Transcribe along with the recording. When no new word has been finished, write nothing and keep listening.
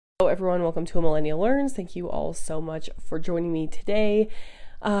Hello everyone, welcome to A Millennial Learns. Thank you all so much for joining me today.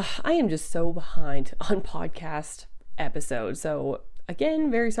 I am just so behind on podcast episodes. So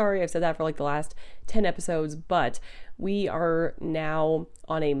again, very sorry. I've said that for like the last 10 episodes, but we are now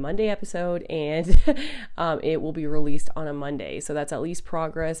on a Monday episode and it will be released on a Monday. So that's at least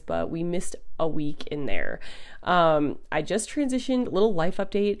progress, but we missed a week in there. I just transitioned, little life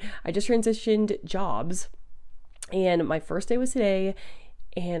update. I just transitioned jobs and my first day was today.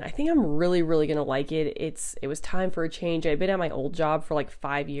 And I think I'm really going to like it. It was time for a change. I'd been at my old job for like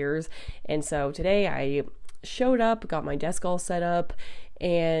 5 years. And so today I showed up, got my desk all set up,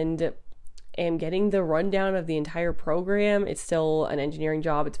 and am getting the rundown of the entire program. It's still an engineering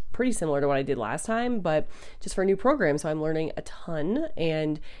job. It's pretty similar to what I did last time, but just for a new program. So I'm learning a ton,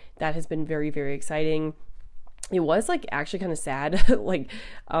 and that has been very exciting. It was like actually kind of sad, like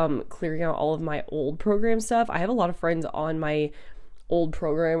clearing out all of my old program stuff. I have a lot of friends on my old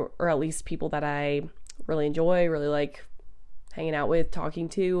program, or at least people that I really enjoy, really like hanging out with, talking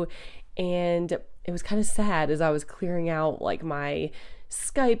to, and it was kind of sad as I was clearing out like my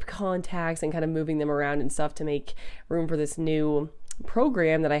Skype contacts and kind of moving them around and stuff to make room for this new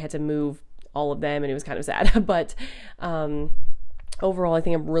program that I had to move all of them, and it was kind of sad. But overall, I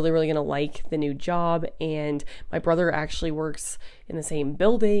think I'm really going to like the new job, and my brother actually works in the same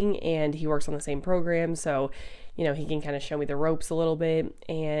building and he works on the same program, so he can kind of show me the ropes a little bit.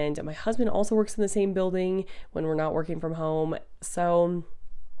 And my husband also works in the same building when we're not working from home. So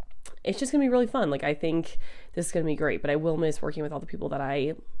it's just going to be really fun. Like, I think this is going to be great, but I will miss working with all the people that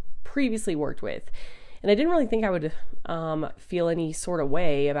I previously worked with. And I didn't really think I would feel any sort of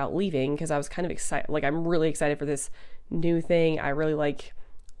way about leaving, because I was kind of excited. Like, I'm really excited for this new thing. I really like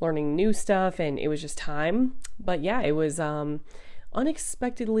learning new stuff, and it was just time. But yeah, it was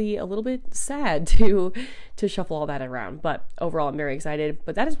unexpectedly a little bit sad to shuffle all that around, but overall I'm very excited.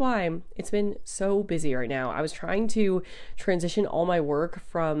 But that is why it's been so busy right now. I was trying to transition all my work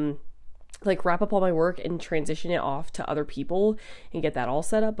from wrap up all my work and transition it off to other people and get that all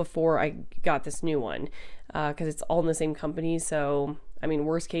set up before I got this new one, because it's all in the same company. So I mean,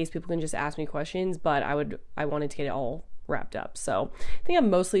 worst case, people can just ask me questions, but I wanted to get it all wrapped up. So I think I've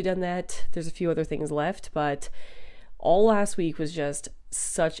mostly done that. There's a few other things left, but all last week was just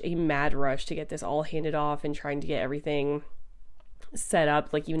such a mad rush to get this all handed off and trying to get everything set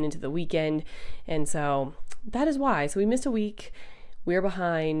up, like even into the weekend. And so that is why. So we missed a week. We're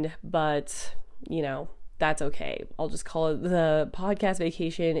behind, but that's okay. I'll just call it the podcast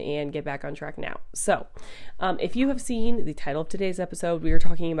vacation and get back on track now. So if you have seen the title of today's episode, we are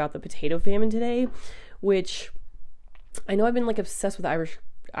talking about the potato famine today, which I know I've been obsessed with Irish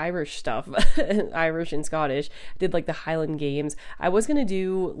stuff, Irish and Scottish. I did the Highland Games. I was going to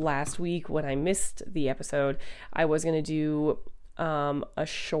do last week, when I missed the episode, I was going to do a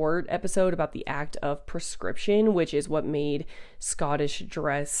short episode about the act of prescription, which is what made Scottish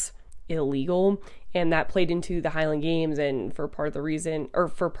dress illegal. And that played into the Highland Games. And for part of the reason, or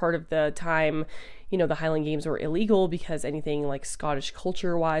for part of the time, the Highland Games were illegal because anything Scottish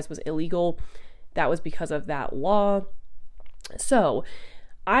culture wise was illegal. That was because of that law. So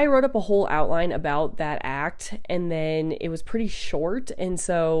I wrote up a whole outline about that act, and then it was pretty short, and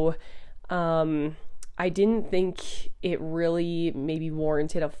so I didn't think it really maybe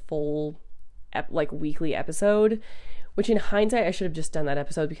warranted a full weekly episode, which in hindsight I should have just done that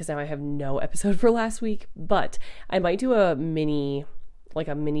episode, because now I have no episode for last week. But I might do a mini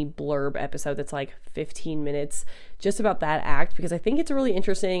blurb episode that's 15 minutes just about that act, because I think it's really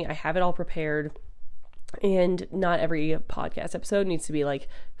interesting. I have it all prepared. And not every podcast episode needs to be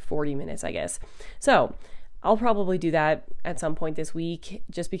 40 minutes, I guess. So I'll probably do that at some point this week,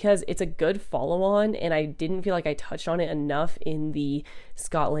 just because it's a good follow-on, and I didn't feel like I touched on it enough in the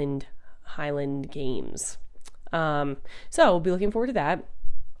Scotland Highland Games. So we'll be looking forward to that.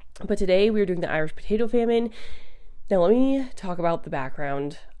 But today we are doing the Irish Potato Famine. Now let me talk about the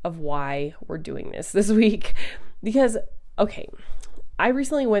background of why we're doing this week. Because, okay, I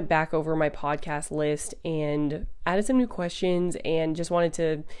recently went back over my podcast list and added some new questions and just wanted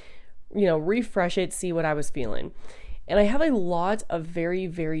to, refresh it, see what I was feeling. And I have a lot of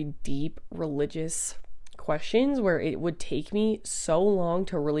very deep religious questions where it would take me so long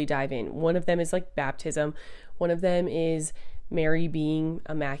to really dive in. One of them is baptism. One of them is Mary being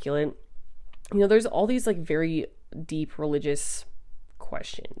immaculate. There's all these very deep religious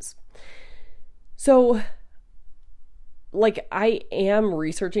questions. So I am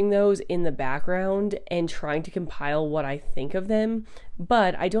researching those in the background and trying to compile what I think of them,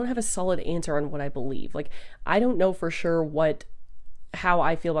 but I don't have a solid answer on what I believe. I don't know for sure how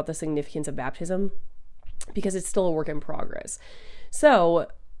I feel about the significance of baptism, because it's still a work in progress. So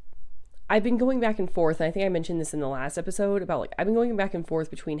I've been going back and forth, and I think I mentioned this in the last episode about like, I've been going back and forth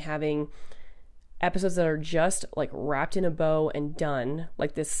between having episodes that are just like wrapped in a bow and done,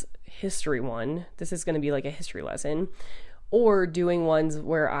 like this history one. This is going to be like a history lesson, or doing ones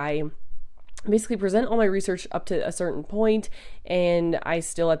where I basically present all my research up to a certain point and I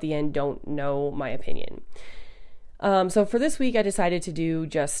still at the end don't know my opinion. So for this week, I decided to do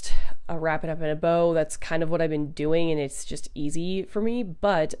just a wrap it up in a bow. That's kind of what I've been doing, and it's just easy for me.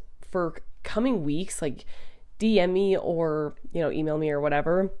 But for coming weeks, like DM me or, email me or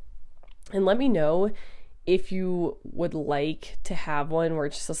whatever, and let me know if you would like to have one where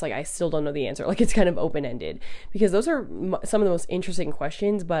it's just like, I still don't know the answer. Like, it's kind of open-ended, because those are some of the most interesting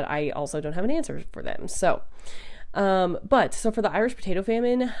questions, but I also don't have an answer for them. So for the Irish Potato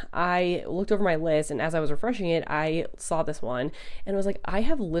Famine, I looked over my list, and as I was refreshing it, I saw this one and I was like, I've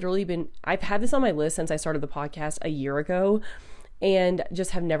had this on my list since I started the podcast a year ago and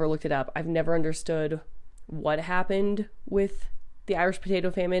just have never looked it up. I've never understood what happened with the Irish Potato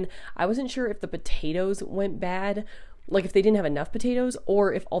Famine. I wasn't sure if the potatoes went bad, like if they didn't have enough potatoes,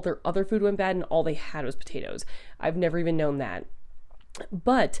 or if all their other food went bad and all they had was potatoes. I've never even known that.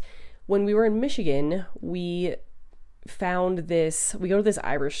 But when we were in Michigan, we go to this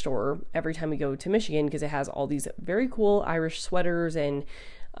Irish store every time we go to Michigan, because it has all these very cool Irish sweaters and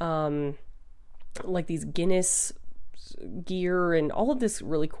like these Guinness gear and all of this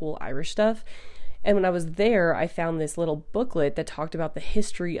really cool Irish stuff. And when I was there, I found this little booklet that talked about the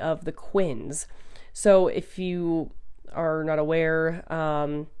history of the quins. So if you are not aware,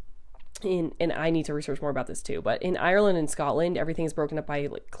 and I need to research more about this too, but in Ireland and Scotland, everything is broken up by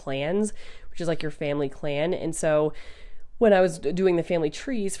like clans, which is like your family clan. And so when I was doing the family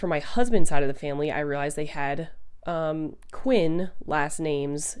trees for my husband's side of the family, I realized they had Quinn last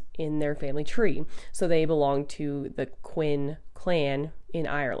names in their family tree. So they belong to the Quinn clan in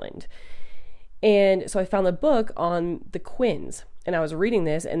Ireland. And so I found the book on the Quins, and I was reading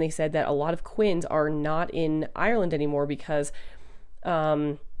this, and they said that a lot of Quins are not in Ireland anymore because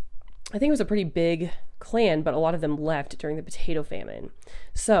I think it was a pretty big clan, but a lot of them left during the potato famine.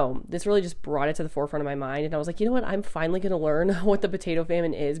 So this really just brought it to the forefront of my mind, and I was like, you know what, I'm finally going to learn what the potato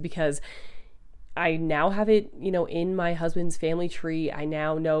famine is, because I now have it, in my husband's family tree. I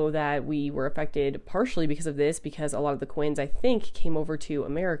now know that we were affected partially because of this, because a lot of the Quins, I think, came over to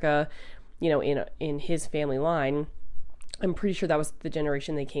America, in his family line. I'm pretty sure that was the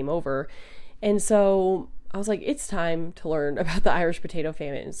generation they came over. And so I was like, it's time to learn about the Irish Potato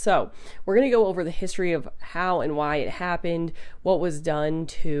Famine. So we're going to go over the history of how and why it happened, what was done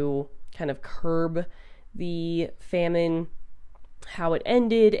to kind of curb the famine, how it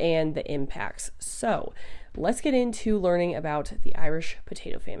ended, and the impacts. So let's get into learning about the Irish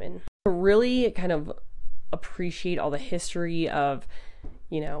Potato Famine. To really kind of appreciate all the history of,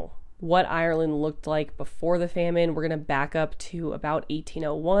 what Ireland looked like before the famine, we're going to back up to about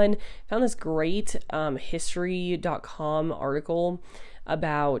 1801. Found this great history.com article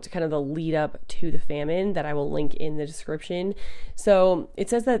about kind of the lead up to the famine that I will link in the description. So it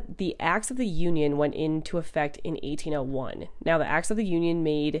says that the Acts of the Union went into effect in 1801. Now, the Acts of the Union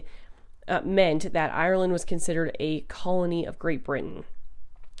meant that Ireland was considered a colony of Great Britain.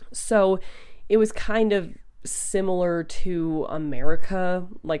 So it was kind of similar to America,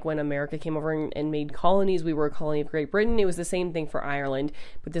 like when America came over and made colonies, we were a colony of Great Britain. It was the same thing for Ireland,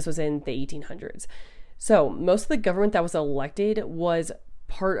 but this was in the 1800s. So most of the government that was elected was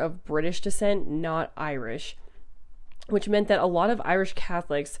part of British descent, not Irish, which meant that a lot of Irish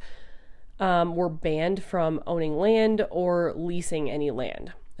Catholics were banned from owning land or leasing any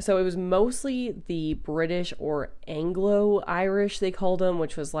land. So it was mostly the British, or Anglo-Irish, they called them,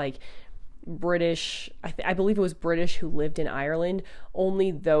 which was like British, I believe it was British who lived in Ireland.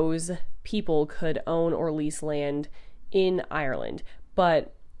 Only those people could own or lease land in Ireland.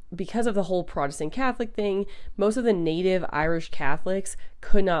 But because of the whole Protestant Catholic thing, most of the native Irish Catholics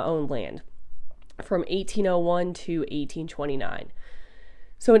could not own land from 1801 to 1829.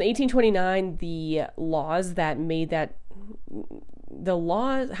 So in 1829, the laws that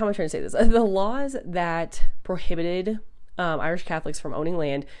prohibited Irish Catholics from owning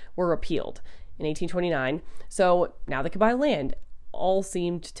land were repealed in 1829. So now they could buy land. All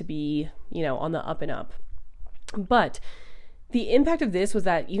seemed to be, on the up and up. But the impact of this was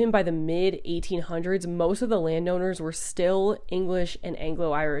that even by the mid 1800s, most of the landowners were still English and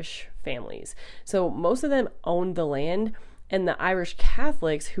Anglo-Irish families. So most of them owned the land, and the Irish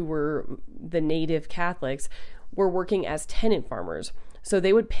Catholics, who were the native Catholics, were working as tenant farmers. So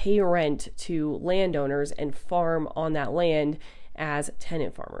they would pay rent to landowners and farm on that land as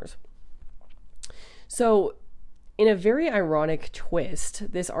tenant farmers. So in a very ironic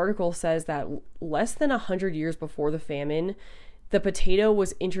twist, this article says that less than 100 years before the famine, the potato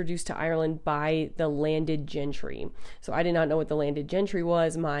was introduced to Ireland by the landed gentry. So I did not know what the landed gentry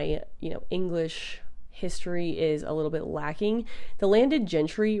was. My, English history is a little bit lacking. The landed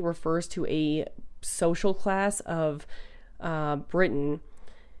gentry refers to a social class of Britain,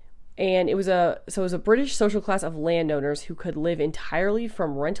 and it was a British social class of landowners who could live entirely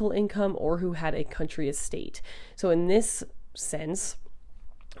from rental income or who had a country estate. So in this sense,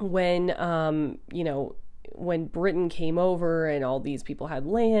 when Britain came over and all these people had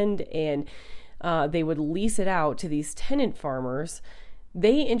land and they would lease it out to these tenant farmers,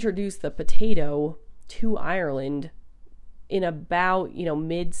 they introduced the potato to Ireland in about,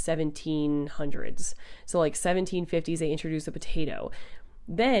 mid 1700s. So like 1750s, they introduced the potato.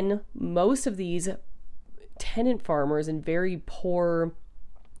 Then most of these tenant farmers and very poor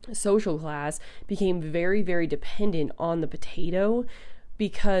social class became very, very dependent on the potato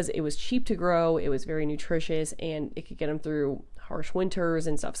because it was cheap to grow, it was very nutritious, and it could get them through harsh winters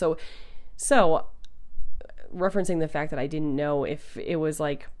and stuff. So referencing the fact that I didn't know if it was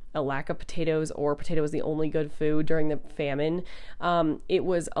like a lack of potatoes or potato was the only good food during the famine, it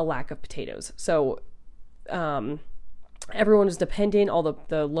was a lack of potatoes. So everyone was dependent, all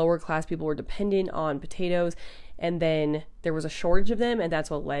the lower class people were dependent on potatoes, and then there was a shortage of them, and that's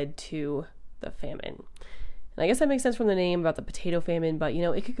what led to the famine. And I guess that makes sense from the name about the potato famine, but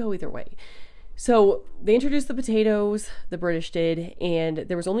it could go either way. So they introduced the potatoes, the British did, and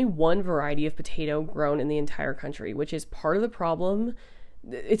there was only one variety of potato grown in the entire country, which is part of the problem.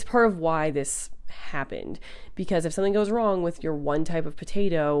 It's part of why this happened, because if something goes wrong with your one type of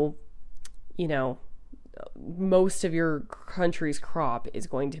potato, most of your country's crop is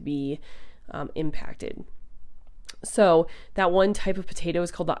going to be impacted. So that one type of potato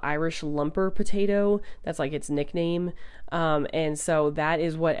is called the Irish lumper potato. That's like its nickname. And so that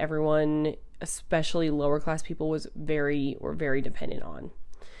is what everyone, especially lower class people, were very dependent on.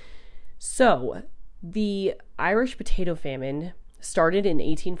 So the Irish potato famine started in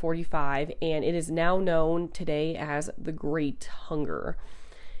 1845, and it is now known today as the Great Hunger.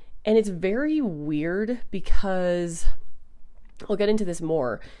 And it's very weird because I'll get into this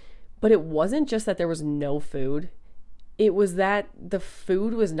more, but it wasn't just that there was no food. It was that the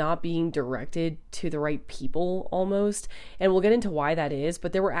food was not being directed to the right people almost. And we'll get into why that is,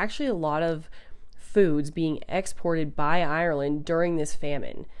 but there were actually a lot of foods being exported by Ireland during this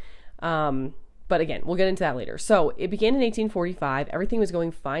famine. But again, we'll get into that later. So it began in 1845. Everything was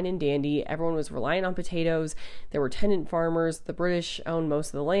going fine and dandy. Everyone was relying on potatoes. There were tenant farmers. The British owned most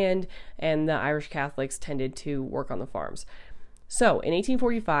of the land, and the Irish Catholics tended to work on the farms. So in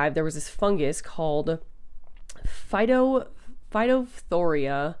 1845, there was this fungus called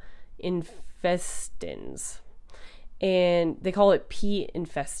Phytophthora infestans, and they call it P.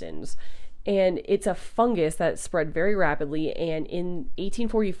 infestans. And it's a fungus that spread very rapidly, and in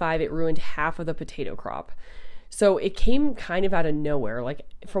 1845 it ruined half of the potato crop. So it came kind of out of nowhere. Like,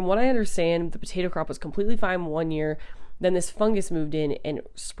 from what I understand, the potato crop was completely fine one year, then this fungus moved in and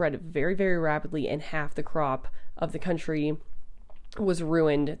spread very, very rapidly, and half the crop of the country was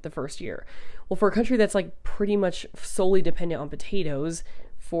ruined the first year. Well, for a country that's like pretty much solely dependent on potatoes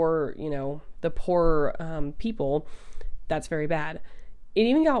for, the poor people, that's very bad. It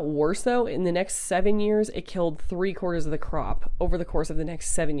even got worse, though. In the next 7 years, it killed 3/4 of the crop over the course of the next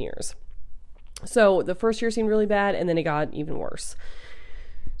 7 years. So the first year seemed really bad, and then it got even worse.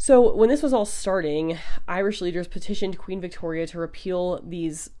 So when this was all starting, Irish leaders petitioned Queen Victoria to repeal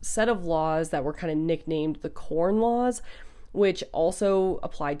these set of laws that were kind of nicknamed the Corn Laws, which also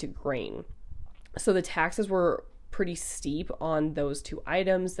applied to grain. So the taxes were pretty steep on those two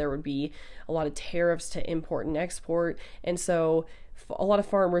items. There would be a lot of tariffs to import and export, and so a lot of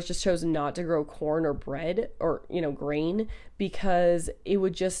farmers just chose not to grow corn or bread or, grain, because it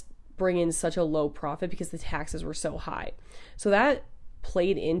would just bring in such a low profit because the taxes were so high. So that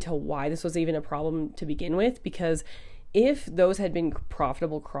played into why this was even a problem to begin with, because if those had been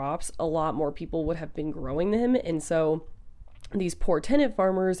profitable crops, a lot more people would have been growing them. And so these poor tenant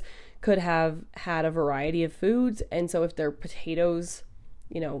farmers could have had a variety of foods. And so if their potatoes,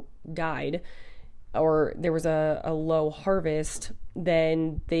 died, or there was a low harvest,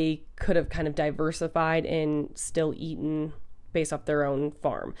 then they could have kind of diversified and still eaten based off their own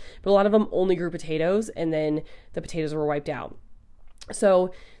farm. But a lot of them only grew potatoes, and then the potatoes were wiped out.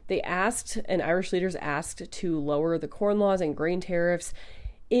 So Irish leaders asked to lower the corn laws and grain tariffs.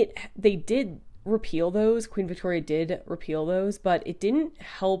 They did repeal those. Queen Victoria did repeal those, but it didn't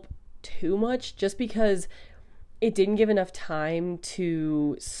help too much, just because it didn't give enough time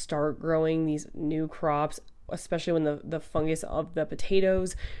to start growing these new crops especially when the fungus of the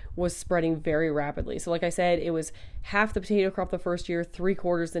potatoes was spreading very rapidly. So like I said, it was half the potato crop the first year,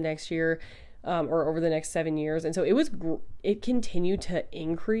 3/4 the next year, or over the next 7 years. And so it continued to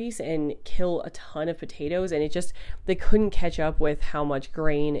increase and kill a ton of potatoes, and they couldn't catch up with how much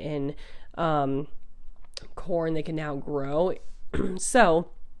grain and corn they can now grow. So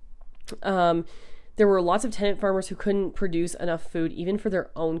there were lots of tenant farmers who couldn't produce enough food even for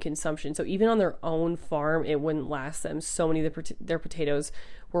their own consumption. So even on their own farm, it wouldn't last them. So many of their potatoes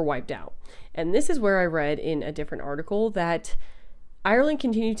were wiped out. And this is where I read in a different article that Ireland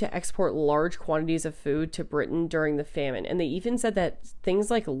continued to export large quantities of food to Britain during the famine. And they even said that things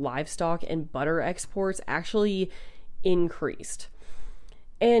like livestock and butter exports actually increased.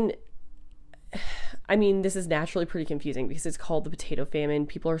 And I mean, this is naturally pretty confusing because it's called the potato famine.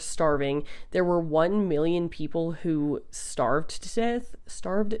 People are starving. There were 1 million people who starved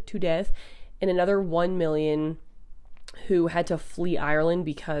to death, and another 1 million who had to flee Ireland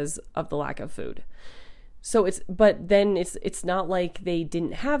because of the lack of food. So it's not like they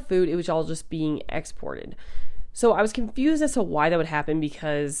didn't have food. It was all just being exported. So I was confused as to why that would happen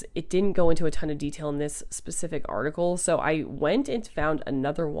because it didn't go into a ton of detail in this specific article. So I went and found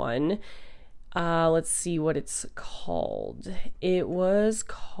another one. Let's see what it's called. It was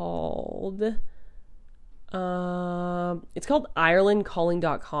called, it's called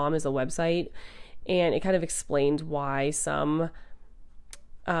IrelandCalling.com is a website, and it kind of explained why some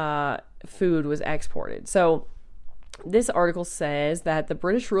food was exported. So this article says that the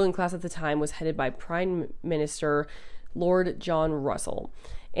British ruling class at the time was headed by Prime Minister Lord John Russell.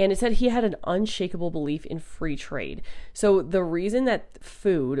 And it said he had an unshakable belief in free trade. So the reason that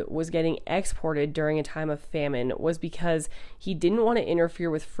food was getting exported during a time of famine was because he didn't want to interfere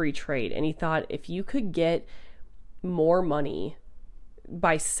with free trade. And he thought if you could get more money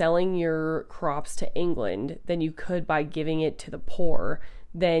by selling your crops to England than you could by giving it to the poor,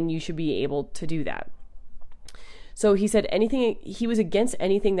 then you should be able to do that. So he said he was against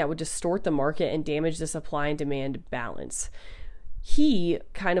anything that would distort the market and damage the supply and demand balance. He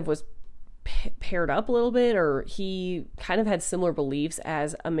kind of was paired up a little bit, or he kind of had similar beliefs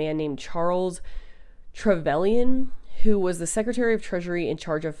as a man named Charles Trevelyan, who was the Secretary of Treasury in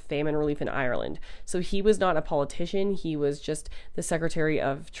charge of famine relief in Ireland. So he was not a politician. He was just the Secretary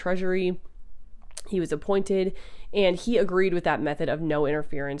of Treasury. He was appointed, and he agreed with that method of no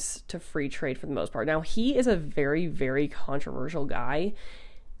interference to free trade for the most part. Now, he is a very, very controversial guy,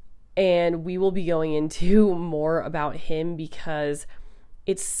 and we will be going into more about him because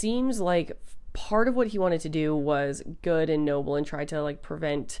it seems like part of what he wanted to do was good and noble and try to like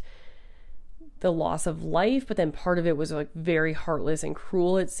prevent the loss of life, but then part of it was like very heartless and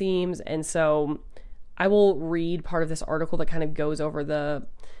cruel, it seems. And so I will read part of this article that kind of goes over the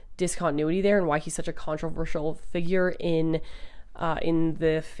discontinuity there and why he's such a controversial figure in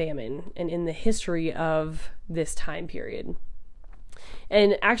the famine and in the history of this time period.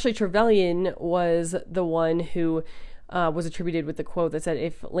 And actually, Trevelyan was the one who was attributed with the quote that said,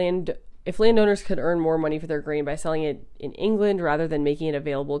 if landowners could earn more money for their grain by selling it in England rather than making it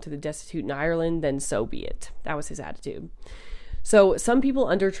available to the destitute in Ireland, then so be it. That was his attitude. So some people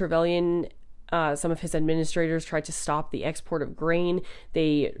under Trevelyan, some of his administrators tried to stop the export of grain.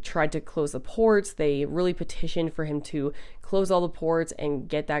 They tried to close the ports. They really petitioned for him to close all the ports and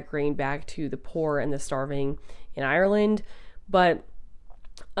get that grain back to the poor and the starving in Ireland. But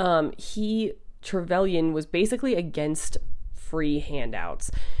Trevelyan was basically against free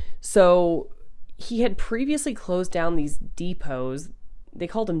handouts. So he had previously closed down these depots. They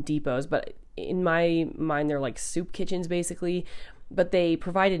called them depots, but in my mind, they're like soup kitchens basically, but they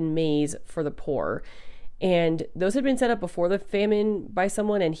provided maize for the poor. And those had been set up before the famine by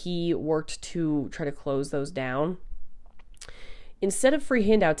someone, and he worked to try to close those down. Instead of free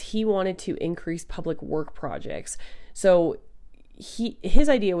handouts, he wanted to increase public work projects. So his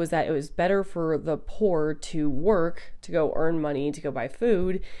idea was that it was better for the poor to work, to go earn money, to go buy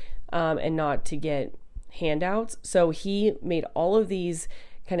food, and not to get handouts. So he made all of these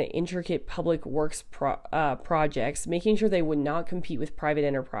kind of intricate public works projects, making sure they would not compete with private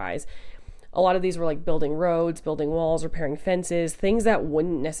enterprise. A lot of these were like building roads, building walls, repairing fences, things that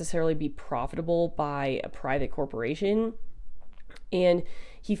wouldn't necessarily be profitable by a private corporation. And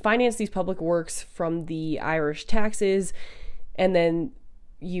he financed these public works from the Irish taxes. And then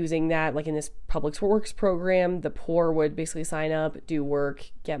using that, like in this public works program, the poor would basically sign up, do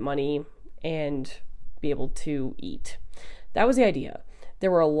work, get money, and be able to eat. That was the idea.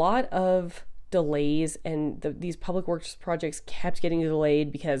 There were a lot of delays, and these public works projects kept getting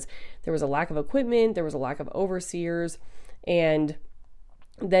delayed because there was a lack of equipment, there was a lack of overseers, and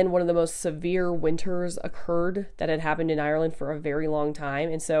then one of the most severe winters occurred that had happened in Ireland for a very long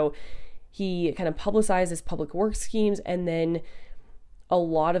time. And so he kind of publicized his public works schemes, and then a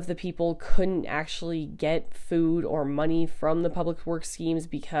lot of the people couldn't actually get food or money from the public works schemes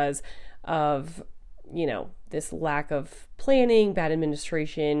because of, this lack of planning, bad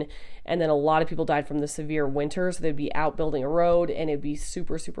administration. And then a lot of people died from the severe winter. So they'd be out building a road and it'd be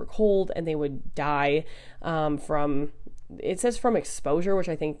super, super cold, and they would die from, it says from exposure, which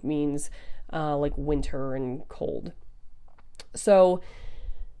I think means like winter and cold. So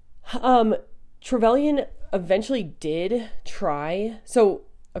Trevelyan eventually did try. So,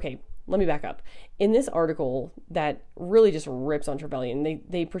 okay, let me back up. In this article that really just rips on Trevelyan,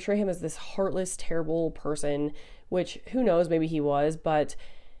 they portray him as this heartless, terrible person, which who knows, maybe he was, but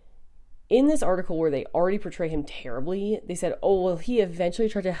in this article where they already portray him terribly, they said, oh, well, he eventually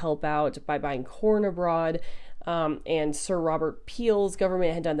tried to help out by buying corn abroad, and Sir Robert Peel's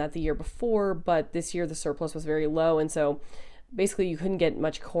government had done that the year before, but this year the surplus was very low, and so basically you couldn't get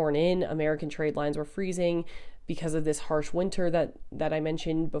much corn in. American trade lines were freezing because of this harsh winter that I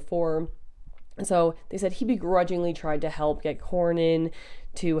mentioned before. And so they said he begrudgingly tried to help get corn in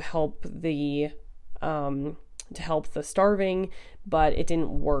to help the starving, but it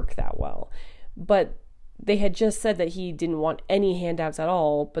didn't work that well. But they had just said that he didn't want any handouts at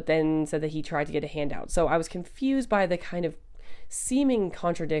all, but then said that he tried to get a handout. So I was confused by the kind of seeming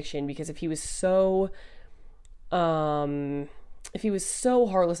contradiction, because if he was so heartless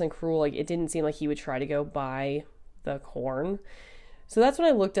and cruel, like, it didn't seem like he would try to go buy the corn. So that's when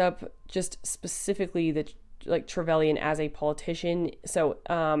I looked up just specifically Trevelyan as a politician. So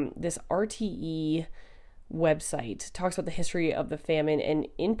this RTE website talks about the history of the famine, and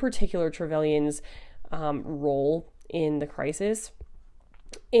in particular Trevelyan's role in the crisis.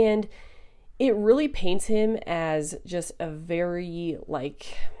 And it really paints him as just a very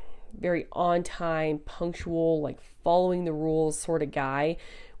on time, punctual, following the rules sort of guy,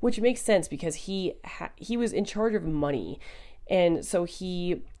 which makes sense because he was in charge of money. And so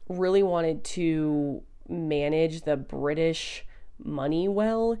he really wanted to manage the British money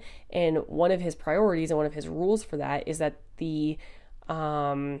well. And one of his priorities and one of his rules for that is that he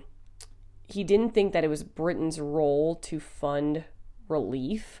didn't think that it was Britain's role to fund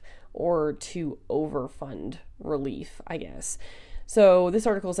relief or to overfund relief, I guess. So this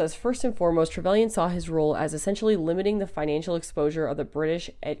article says, first and foremost, Trevelyan saw his role as essentially limiting the financial exposure of the British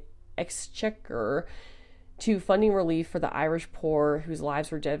exchequer to funding relief for the Irish poor whose lives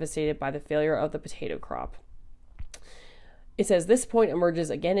were devastated by the failure of the potato crop. It says this point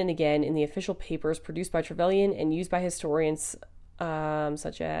emerges again and again in the official papers produced by Trevelyan and used by historians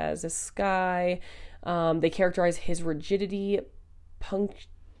such as this guy. They characterize his rigidity,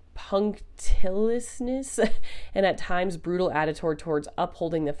 punctiliousness, and at times brutal attitude towards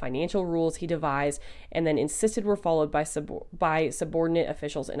upholding the financial rules he devised and then insisted were followed by subordinate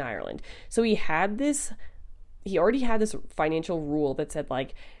officials in Ireland. So he already had this financial rule that said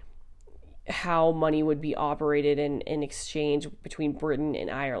how money would be operated in exchange between Britain and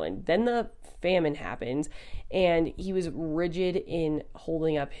Ireland. Then the famine happens, and he was rigid in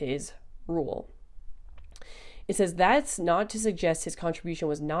holding up his rule. It says that's not to suggest his contribution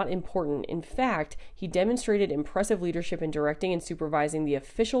was not important. In fact, he demonstrated impressive leadership in directing and supervising the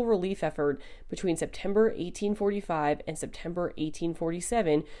official relief effort between September 1845 and September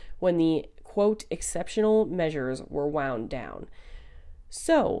 1847, when the, quote, exceptional measures were wound down.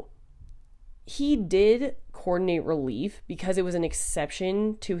 So he did coordinate relief because it was an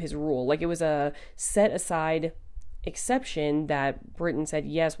exception to his rule. It was a set aside exception that Britain said,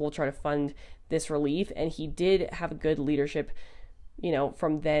 yes, we'll try to fund this relief. And he did have good leadership,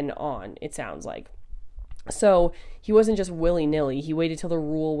 from then on, it sounds like. So he wasn't just willy-nilly. He waited till the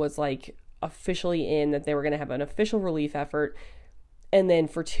rule was officially in, that they were going to have an official relief effort, and then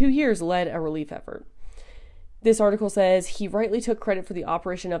for 2 years led a relief effort. This article says he rightly took credit for the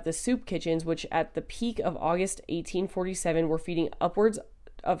operation of the soup kitchens, which at the peak of August 1847 were feeding upwards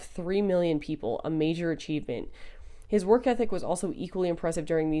of 3 million people, a major achievement. His work ethic was also equally impressive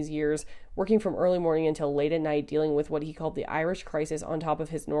during these years, working from early morning until late at night, dealing with what he called the Irish crisis on top of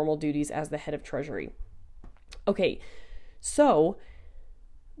his normal duties as the head of Treasury. Okay, so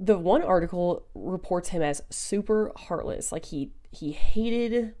the one article reports him as super heartless. He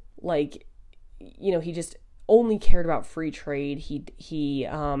hated, he just only cared about free trade. It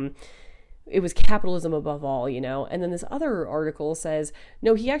was capitalism above all, And then this other article says,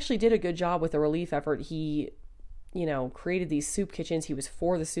 no, he actually did a good job with the relief effort. He, created these soup kitchens. He was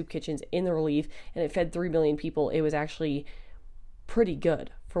for the soup kitchens in the relief, and it fed 3 million people. It was actually pretty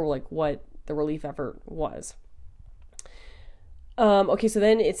good for what the relief effort was. Okay, so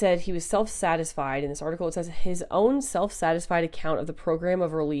then it said he was self-satisfied. In this article, it says his own self-satisfied account of the program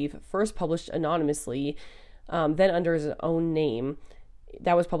of relief, first published anonymously, then under his own name,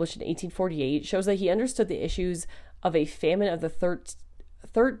 that was published in 1848, shows that he understood the issues of a famine of the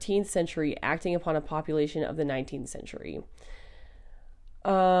 13th century acting upon a population of the 19th century.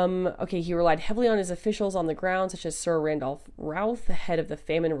 Okay, he relied heavily on his officials on the ground, such as Sir Randolph Routh, the head of the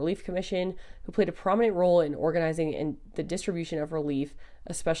Famine Relief Commission, who played a prominent role in organizing and the distribution of relief,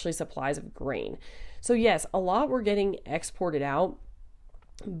 especially supplies of grain. So yes, a lot were getting exported out,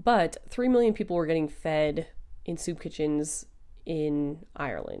 but 3 million people were getting fed in soup kitchens in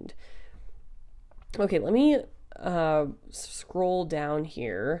Ireland. Okay, let me scroll down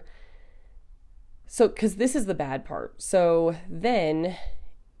here. So, because this is the bad part. So then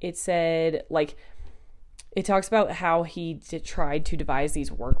it said, like, it talks about how he tried to devise these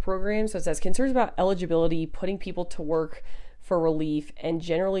work programs. So it says concerns about eligibility, putting people to work for relief, and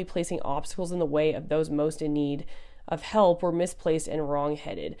generally placing obstacles in the way of those most in need of help were misplaced and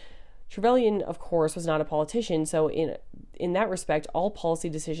wrong-headed. Trevelyan, of course, was not a politician, so in that respect, all policy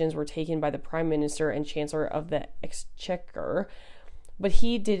decisions were taken by the Prime Minister and Chancellor of the Exchequer, but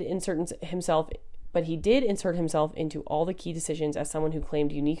he did insert himself into all the key decisions as someone who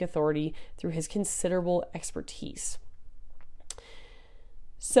claimed unique authority through his considerable expertise.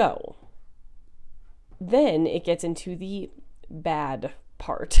 So, then it gets into the bad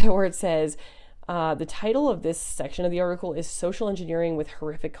part, where it says, the title of this section of the article is Social Engineering with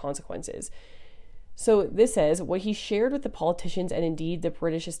Horrific Consequences. So this says, what he shared with the politicians and indeed the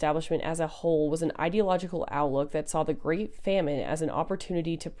British establishment as a whole was an ideological outlook that saw the Great Famine as an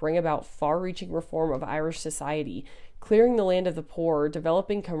opportunity to bring about far-reaching reform of Irish society, clearing the land of the poor,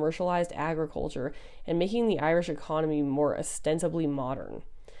 developing commercialized agriculture, and making the Irish economy more ostensibly modern.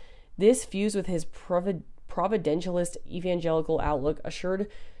 This, fused with his providentialist evangelical outlook, assured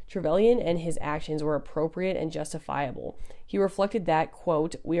Trevelyan and his actions were appropriate and justifiable. He reflected that,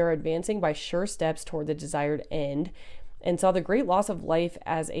 quote, we are advancing by sure steps toward the desired end, and saw the great loss of life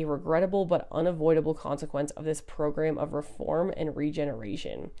as a regrettable but unavoidable consequence of this program of reform and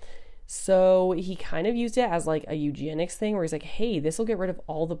regeneration. So he kind of used it as like a eugenics thing where he's like, hey, this will get rid of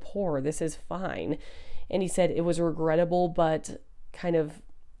all the poor. This is fine. And he said it was regrettable, but kind of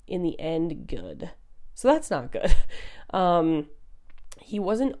in the end good. So that's not good. He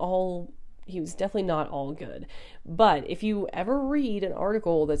was definitely not all good. But if you ever read an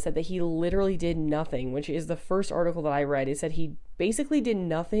article that said that he literally did nothing, which is the first article that I read, it said he basically did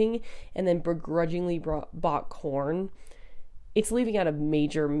nothing and then begrudgingly bought corn. It's leaving out a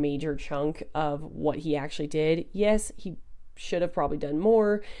major, major chunk of what he actually did. Yes, he should have probably done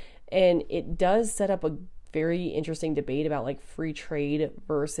more. And it does set up a very interesting debate about like free trade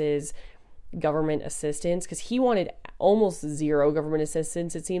versus government assistance, because he wanted almost zero government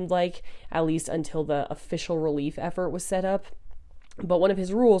assistance, it seemed like, at least until the official relief effort was set up. But one of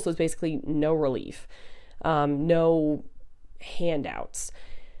his rules was basically no relief, no handouts,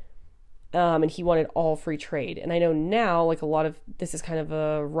 and he wanted all free trade. And I know now, like, a lot of this is kind of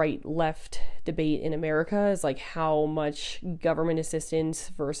a right-left debate in America, is like how much government assistance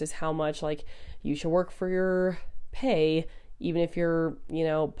versus how much like you should work for your pay, even if you're,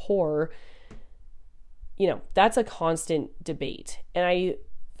 poor. That's a constant debate. And I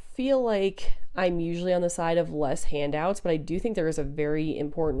feel like I'm usually on the side of less handouts, but I do think there is a very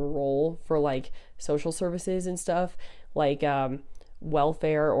important role for like social services and stuff, like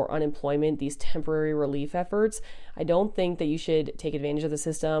welfare or unemployment, these temporary relief efforts. I don't think that you should take advantage of the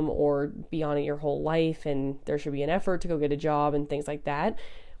system or be on it your whole life, and there should be an effort to go get a job and things like that.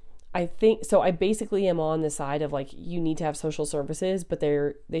 I think so. I basically am on the side of like, you need to have social services, but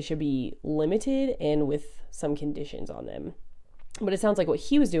they should be limited and with some conditions on them. But it sounds like what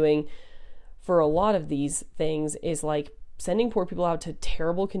he was doing for a lot of these things is like sending poor people out to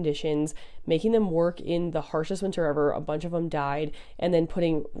terrible conditions, making them work in the harshest winter ever. A bunch of them died, and then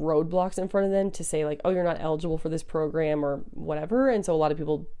putting roadblocks in front of them to say like, oh, you're not eligible for this program or whatever. And so a lot of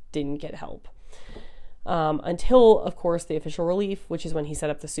people didn't get help. Until, of course, the official relief, which is when he set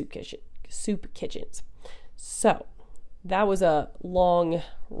up the soup kitchens. So that was a long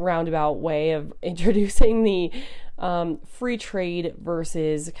roundabout way of introducing the free trade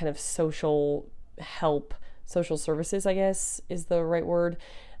versus kind of social help, social services, I guess is the right word,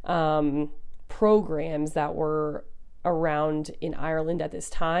 programs that were around in Ireland at this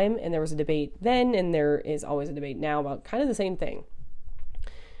time. And there was a debate then, and there is always a debate now about kind of the same thing.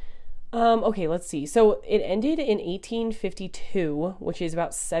 Okay, let's see. So it ended in 1852, which is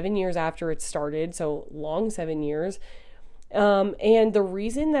about 7 years after it started. So long 7 years. And the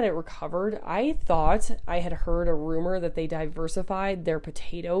reason that it recovered, I thought I had heard a rumor that they diversified their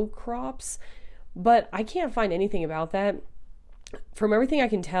potato crops, but I can't find anything about that. From everything I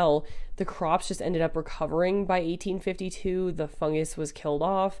can tell, the crops just ended up recovering by 1852. The fungus was killed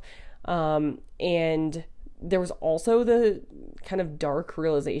off. And there was also the kind of dark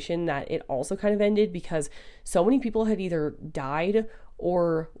realization that it also kind of ended because so many people had either died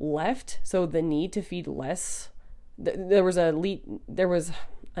or left. So the need to feed less, there was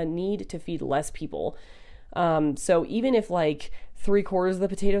a need to feed less people. So even if like 3/4 of the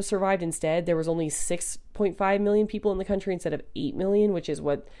potatoes survived instead, there was only 6.5 million people in the country instead of 8 million, which is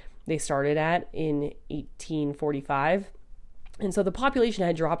what they started at in 1845. And so the population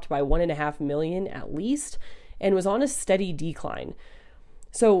had dropped by 1.5 million at least and was on a steady decline.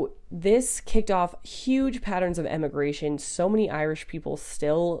 So this kicked off huge patterns of emigration. So many Irish people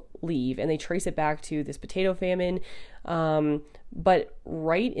still leave, and they trace it back to this potato famine. But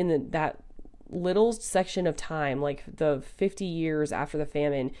right in that little section of time, like the 50 years after the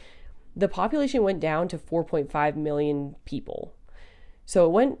famine, the population went down to 4.5 million people. So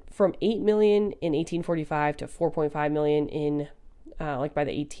it went from 8 million in 1845 to 4.5 million in by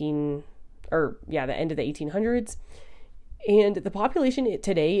the end of the 1800s. And the population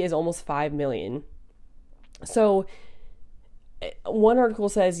today is almost 5 million. So one article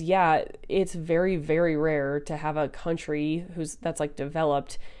says, yeah, it's very, very rare to have a country that's like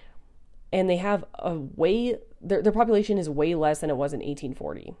developed and they have their population is way less than it was in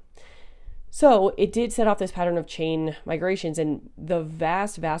 1840. So it did set off this pattern of chain migrations, and the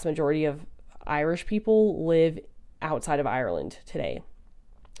vast, vast majority of Irish people live outside of Ireland today,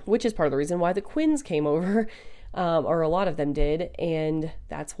 which is part of the reason why the Quins came over, or a lot of them did. And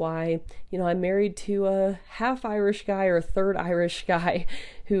that's why, I'm married to a half Irish guy or a third Irish guy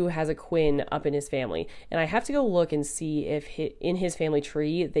who has a Quinn up in his family. And I have to go look and see if in his family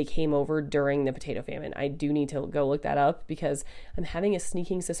tree, they came over during the potato famine. I do need to go look that up because I'm having a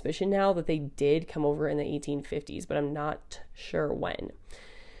sneaking suspicion now that they did come over in the 1850s, but I'm not sure when.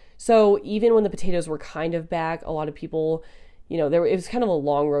 So even when the potatoes were kind of back, a lot of people, it was kind of a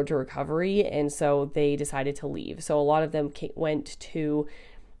long road to recovery, and so they decided to leave. So a lot of them went to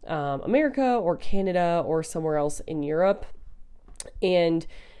America or Canada or somewhere else in Europe. And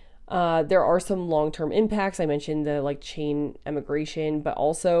there are some long-term impacts. I mentioned the chain emigration, but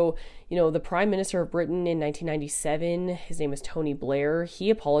also, the Prime Minister of Britain in 1997, his name is Tony Blair. He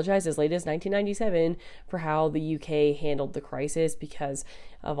apologized as late as 1997 for how the UK handled the crisis because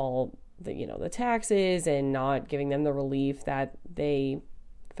of all the taxes and not giving them the relief that they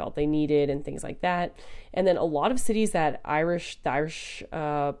felt they needed and things like that. And then a lot of cities that the Irish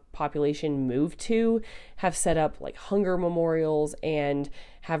population moved to have set up hunger memorials and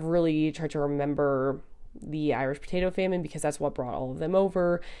have really tried to remember the Irish potato famine because that's what brought all of them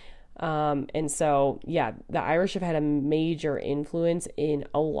over. And so, yeah, the Irish have had a major influence in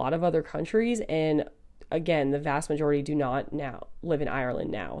a lot of other countries. And again, the vast majority do not now live in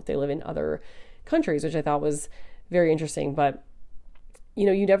Ireland now. They live in other countries, which I thought was very interesting. But,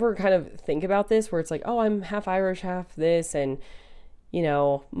 you never kind of think about this where it's like, oh, I'm half Irish, half this. And,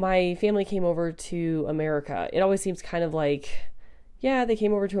 my family came over to America. It always seems kind of like, yeah, they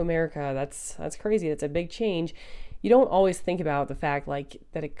came over to America. That's crazy. That's a big change. You don't always think about the fact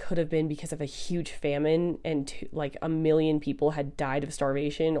that it could have been because of a huge famine and 1 million people had died of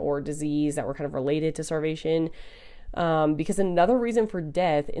starvation or disease that were kind of related to starvation. Because another reason for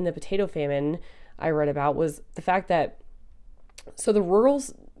death in the potato famine I read about was the fact that the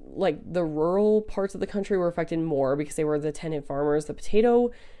rural parts of the country were affected more because they were the tenant farmers. The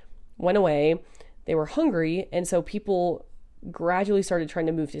potato went away. They were hungry. And so people gradually started trying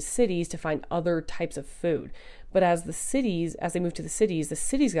to move to cities to find other types of food. But as they moved to the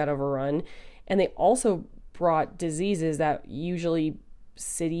cities got overrun, and they also brought diseases that usually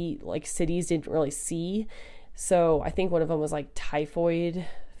cities didn't really see. So I think one of them was typhoid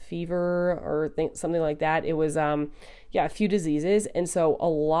fever or something like that. It was, a few diseases. And so a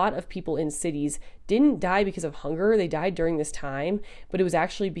lot of people in cities didn't die because of hunger. They died during this time, but it was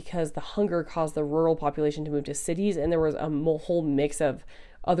actually because the hunger caused the rural population to move to cities. And there was a whole mix of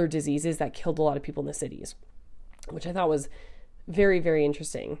other diseases that killed a lot of people in the cities, which I thought was very, very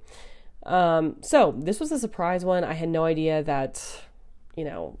interesting. So this was a surprise one. I had no idea that,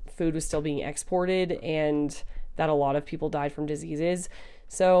 food was still being exported and that a lot of people died from diseases.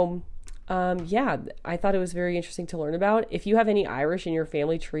 So, I thought it was very interesting to learn about. If you have any Irish in your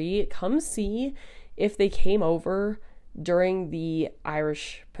family tree, come see if they came over during the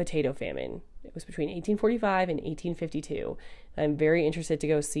Irish potato famine. It was between 1845 and 1852. I'm very interested to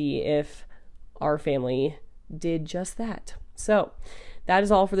go see if our family did just that. So that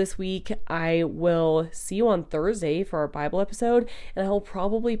is all for this week. I will see you on Thursday for our Bible episode, and I will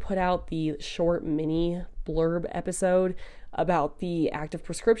probably put out the short mini blurb episode about the act of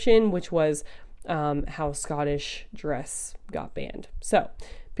prescription, which was how Scottish dress got banned. So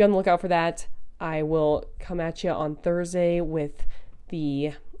be on the lookout for that. I will come at you on Thursday with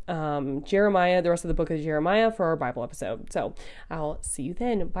the Jeremiah, the rest of the book of Jeremiah for our Bible episode. So I'll see you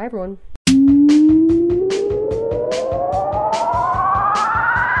then. Bye, everyone.